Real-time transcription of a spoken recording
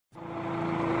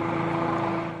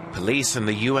Police in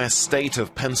the U.S. state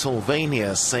of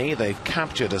Pennsylvania say they've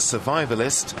captured a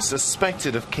survivalist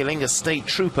suspected of killing a state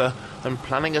trooper and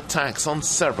planning attacks on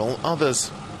several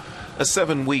others. A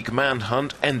 7-week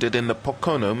manhunt ended in the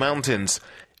Pocono Mountains.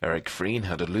 Eric Frein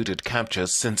had eluded capture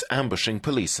since ambushing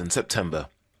police in September.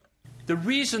 The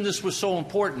reason this was so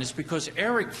important is because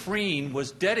Eric Frein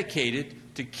was dedicated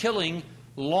to killing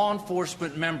law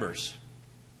enforcement members.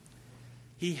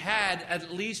 He had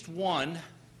at least one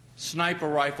sniper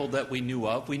rifle that we knew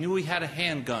of. We knew he had a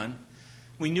handgun.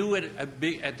 We knew at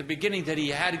the beginning that he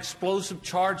had explosive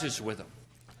charges with him.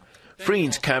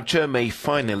 Frein's capture may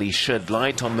finally shed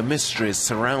light on the mysteries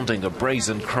surrounding a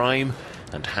brazen crime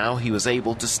and how he was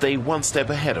able to stay one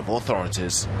step ahead of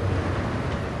authorities.